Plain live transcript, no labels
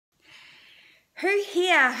Who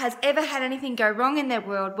here has ever had anything go wrong in their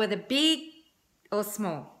world, whether big or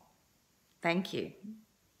small? Thank you.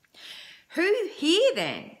 Who here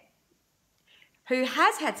then, who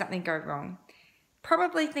has had something go wrong,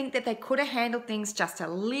 probably think that they could have handled things just a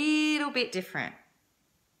little bit different?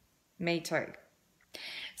 Me too.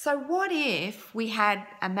 So what if we had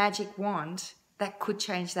a magic wand that could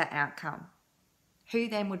change that outcome? Who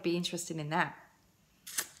then would be interested in that?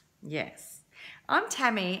 Yes. I'm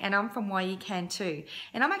Tammy and I'm from Why You Can Too.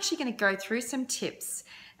 And I'm actually going to go through some tips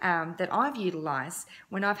that I've utilised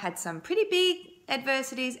when I've had some pretty big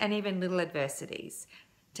adversities and even little adversities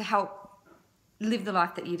to help live the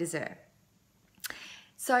life that you deserve.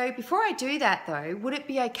 So before I do that though, would it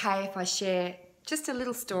be okay if I share just a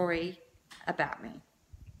little story about me?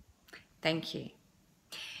 Thank you.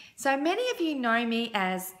 So many of you know me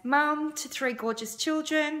as mum to 3 gorgeous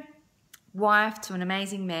children, wife to an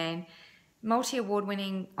amazing man, multi-award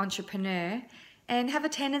winning entrepreneur, and have a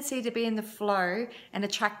tendency to be in the flow and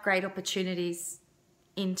attract great opportunities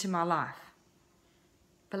into my life.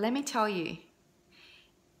 But let me tell you,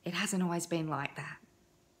 it hasn't always been like that.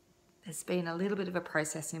 There's been a little bit of a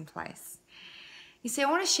process in place. You see, I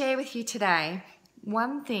want to share with you today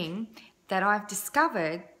one thing that I've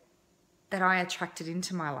discovered that I attracted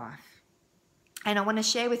into my life. And I want to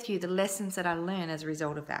share with you the lessons that I learned as a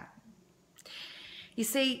result of that. You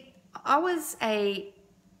see, I was an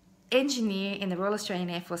engineer in the Royal Australian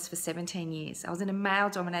Air Force for 17 years. I was in a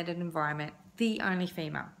male-dominated environment, the only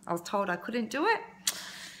female. I was told I couldn't do it.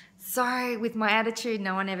 So with my attitude,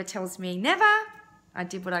 no one ever tells me never, I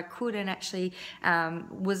did what I could and actually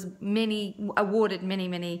was awarded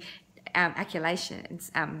many accolations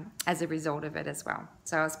as a result of it as well.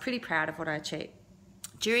 So I was pretty proud of what I achieved.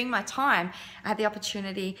 During my time, I had the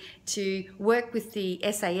opportunity to work with the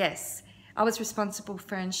SAS. I was responsible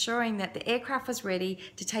for ensuring that the aircraft was ready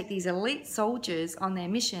to take these elite soldiers on their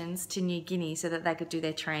missions to New Guinea so that they could do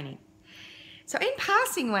their training. So in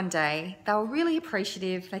passing one day, they were really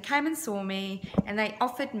appreciative. They came and saw me and they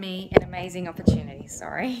offered me an amazing opportunity.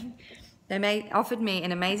 Offered me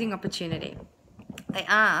an amazing opportunity. They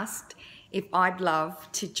asked if I'd love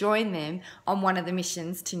to join them on one of the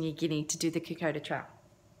missions to New Guinea to do the Kokoda Trail.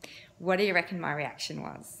 What do you reckon my reaction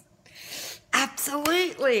was?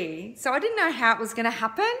 Absolutely. So I didn't know how it was going to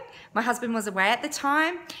happen. My husband was away at the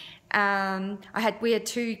time. We had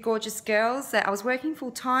 2 gorgeous girls that I was working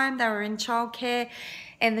full time. They were in childcare,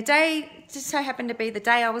 and the day just so happened to be the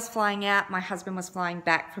day I was flying out. My husband was flying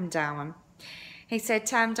back from Darwin. He said,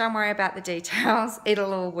 "Tam, don't worry about the details.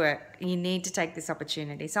 It'll all work. You need to take this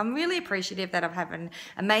opportunity." So I'm really appreciative that I have an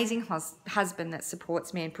amazing husband that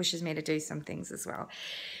supports me and pushes me to do some things as well.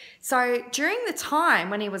 So during the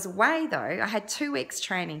time when he was away though, I had 2 weeks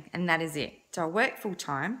training and that is it. So I worked full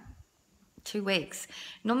time. 2 weeks.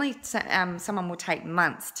 Normally someone will take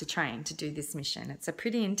months to train to do this mission. It's a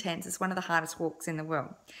pretty intense, it's one of the hardest walks in the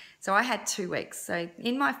world. So I had 2 weeks. So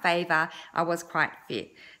in my favour, I was quite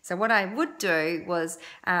fit. So what I would do was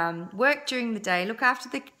work during the day, look after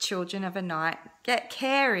the children overnight, get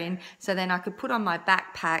care in, so then I could put on my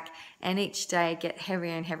backpack and each day get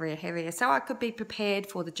heavier and heavier so I could be prepared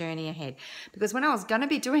for the journey ahead. Because when I was going to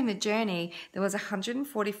be doing the journey, there was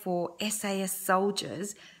 144 SAS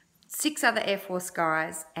soldiers, 6 other Air Force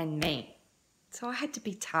guys and me. So I had to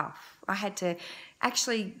be tough. I had to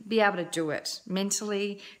actually be able to do it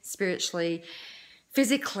mentally, spiritually,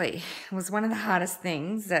 physically. It was one of the hardest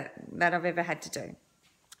things that I've ever had to do.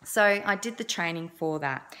 So I did the training for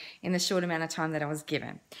that in the short amount of time that I was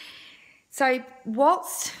given. So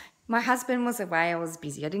whilst my husband was away, I was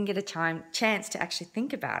busy. I didn't get a chance to actually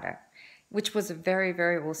think about it, which was a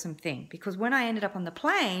very awesome thing, because when I ended up on the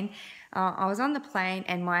plane, I was on the plane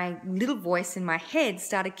and my little voice in my head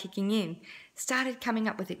started kicking in, started coming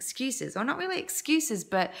up with excuses, or not really excuses,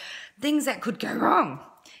 but things that could go wrong.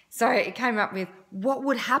 So it came up with, what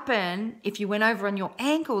would happen if you went over on your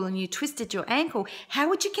ankle and you twisted your ankle? How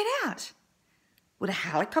would you get out? Would a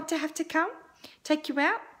helicopter have to come, take you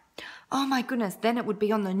out? Oh my goodness, then it would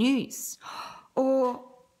be on the news. Or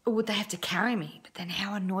would they have to carry me? But then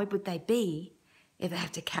how annoyed would they be if they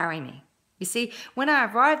have to carry me? You see, when I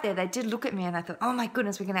arrived there, they did look at me and I thought, oh my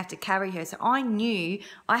goodness, we're going to have to carry her. So I knew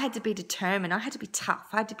I had to be determined. I had to be tough.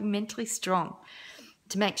 I had to be mentally strong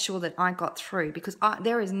to make sure that I got through, because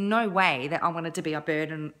there is no way that I wanted to be a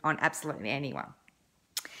burden on absolutely anyone.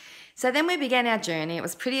 So then we began our journey. It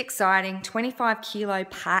was pretty exciting, 25 kilo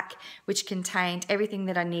pack, which contained everything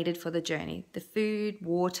that I needed for the journey. The food,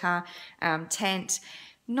 water, tent,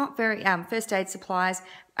 not very, first aid supplies.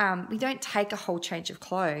 We don't take a whole change of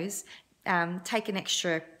clothes, take an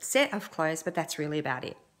extra set of clothes, but that's really about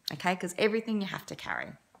it, okay? Because everything you have to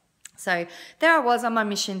carry. So there I was on my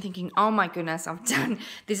mission thinking, oh my goodness, I've done,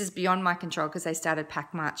 this is beyond my control, because they started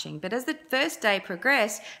pack marching. But as the first day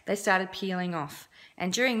progressed, they started peeling off.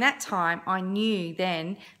 And during that time, I knew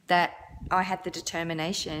then that I had the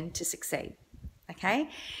determination to succeed. Okay?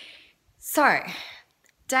 So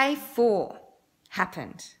day 4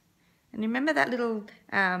 happened. And remember that little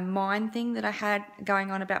mind thing that I had going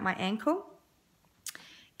on about my ankle?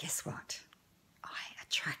 Guess what?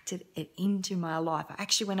 Attracted it into my life. I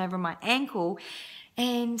actually went over my ankle,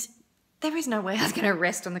 and there is no way I was going to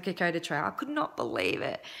rest on the Kokoda Trail. I could not believe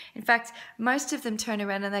it. In fact, most of them turned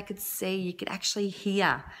around and they could see, you could actually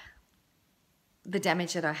hear the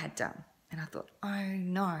damage that I had done. And I thought, oh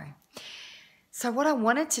no. So what I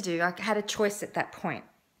wanted to do, I had a choice at that point.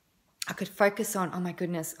 I could focus on, oh my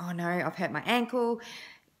goodness, oh no, I've hurt my ankle,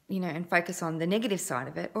 and focus on the negative side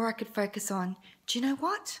of it. Or I could focus on, do you know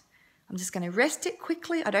what? I'm just going to rest it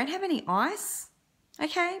quickly. I don't have any ice,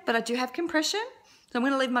 okay, but I do have compression. So I'm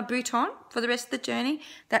going to leave my boot on for the rest of the journey.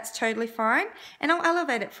 That's totally fine. And I'll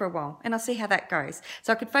elevate it for a while and I'll see how that goes.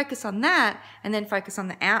 So I could focus on that and then focus on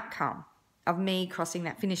the outcome of me crossing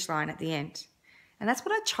that finish line at the end. And that's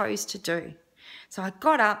what I chose to do. So I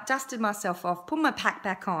got up, dusted myself off, put my pack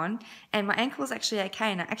back on, and my ankle was actually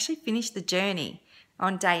okay. And I actually finished the journey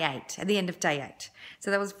on day 8, at the end of day 8. So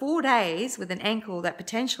that was 4 days with an ankle that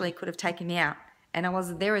potentially could have taken me out. And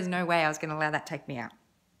there is no way I was going to allow that to take me out.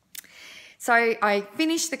 So I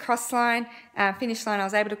finished the finish line. I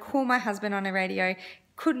was able to call my husband on the radio.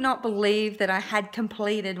 Could not believe that I had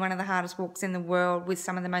completed one of the hardest walks in the world with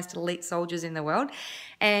some of the most elite soldiers in the world.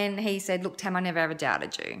 And he said, look, Tam, I never ever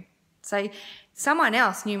doubted you. So someone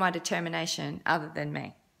else knew my determination other than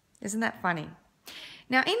me. Isn't that funny?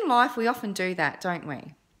 Now, in life, we often do that, don't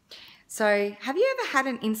we? So have you ever had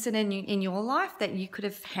an incident in your life that you could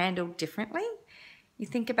have handled differently? You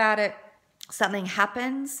think about it, something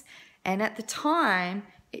happens, and at the time,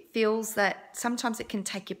 it feels that sometimes it can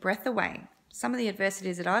take your breath away. Some of the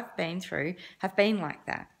adversities that I've been through have been like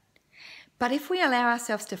that. But if we allow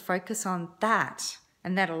ourselves to focus on that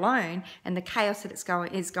and that alone, and the chaos that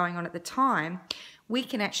is going on at the time, we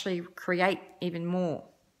can actually create even more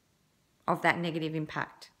of that negative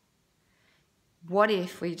impact. What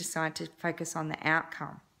if we decide to focus on the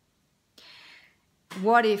outcome?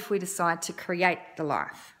 What if we decide to create the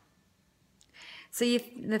life? So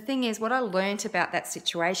the thing is, what I learned about that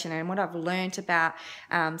situation and what I've learned about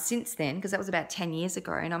since then, because that was about 10 years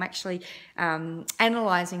ago, and I'm actually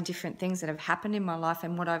analysing different things that have happened in my life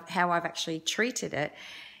and how I've actually treated it.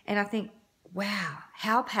 And I think, wow,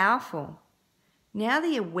 how powerful. Now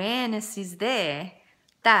the awareness is there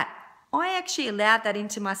that I actually allowed that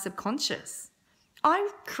into my subconscious. I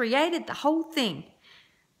created the whole thing.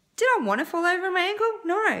 Did I want to fall over my ankle?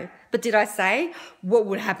 No. But did I say, what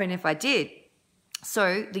would happen if I did?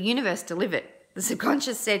 So the universe delivered. The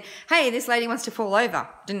subconscious said, hey, this lady wants to fall over.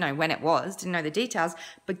 Didn't know when it was, didn't know the details,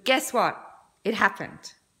 but guess what? It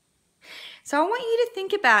happened. So I want you to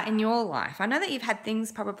think about in your life. I know that you've had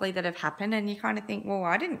things probably that have happened and you kind of think, well,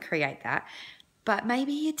 I didn't create that, but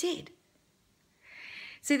maybe you did.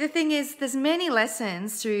 See, the thing is, there's many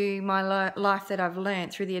lessons through my life that I've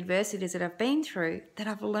learned, through the adversities that I've been through, that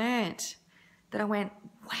I've learned, that I went,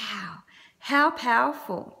 wow, how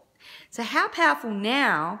powerful. So how powerful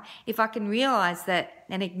now if I can realise that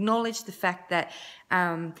and acknowledge the fact that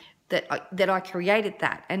that I created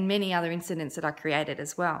that and many other incidents that I created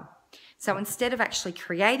as well. So instead of actually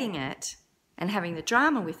creating it and having the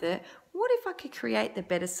drama with it, what if I could create the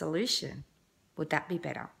better solution? Would that be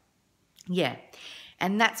better? Yeah.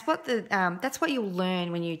 And that's what you'll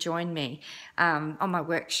learn when you join me on my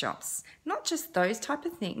workshops. Not just those type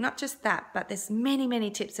of things, not just that, but there's many, many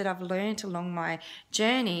tips that I've learned along my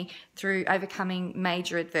journey through overcoming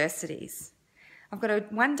major adversities. I've got a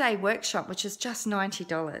one-day workshop which is just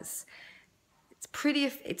 $90.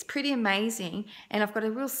 It's pretty amazing, and I've got a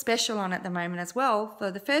real special on at the moment as well. For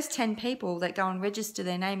the first 10 people that go and register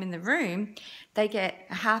their name in the room, they get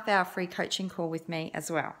a half-hour free coaching call with me as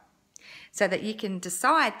well, so that you can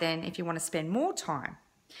decide then if you want to spend more time.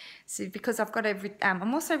 So because I've got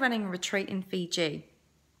I'm also running a retreat in Fiji,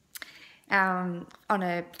 on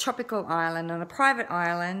a tropical island, on a private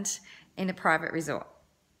island in a private resort.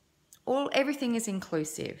 Everything is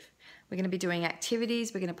inclusive. We're going to be doing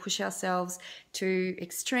activities. We're going to push ourselves to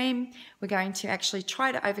extreme. We're going to actually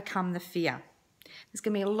try to overcome the fear. There's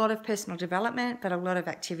going to be a lot of personal development, but a lot of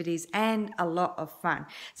activities and a lot of fun.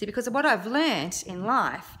 See, because of what I've learnt in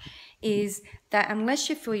life is that unless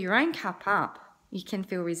you fill your own cup up, you can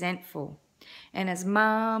feel resentful. And as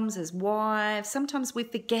mums, as wives, sometimes we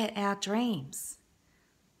forget our dreams,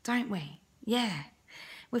 don't we? Yeah.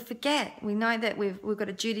 We forget. We know that we've got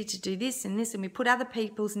a duty to do this and this, and we put other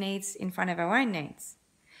people's needs in front of our own needs.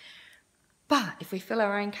 But if we fill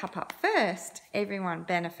our own cup up first, everyone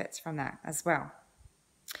benefits from that as well.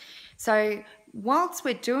 So whilst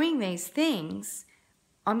we're doing these things,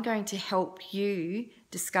 I'm going to help you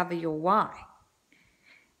discover your why.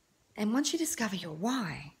 And once you discover your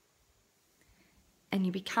why and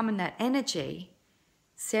you become in that energy,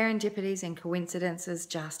 serendipities and coincidences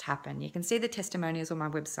just happen. You can see the testimonials on my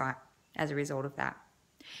website as a result of that,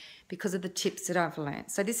 because of the tips that I've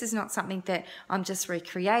learned. So this is not something that I'm just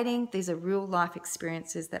recreating. These are real life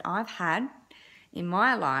experiences that I've had in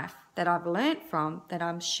my life that I've learned from, that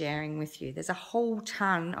I'm sharing with you. There's a whole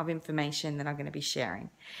ton of information that I'm going to be sharing.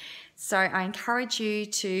 So I encourage you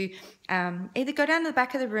to either go down to the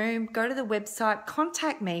back of the room, go to the website,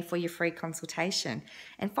 contact me for your free consultation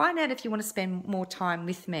and find out if you want to spend more time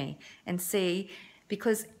with me and see,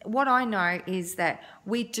 because what I know is that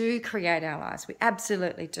we do create our lives. We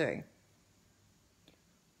absolutely do.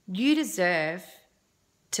 You deserve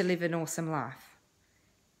to live an awesome life.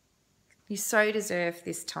 You so deserve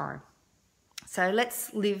this time. So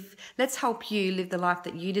let's help you live the life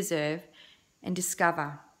that you deserve and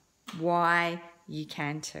discover why you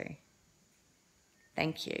can too.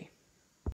 Thank you.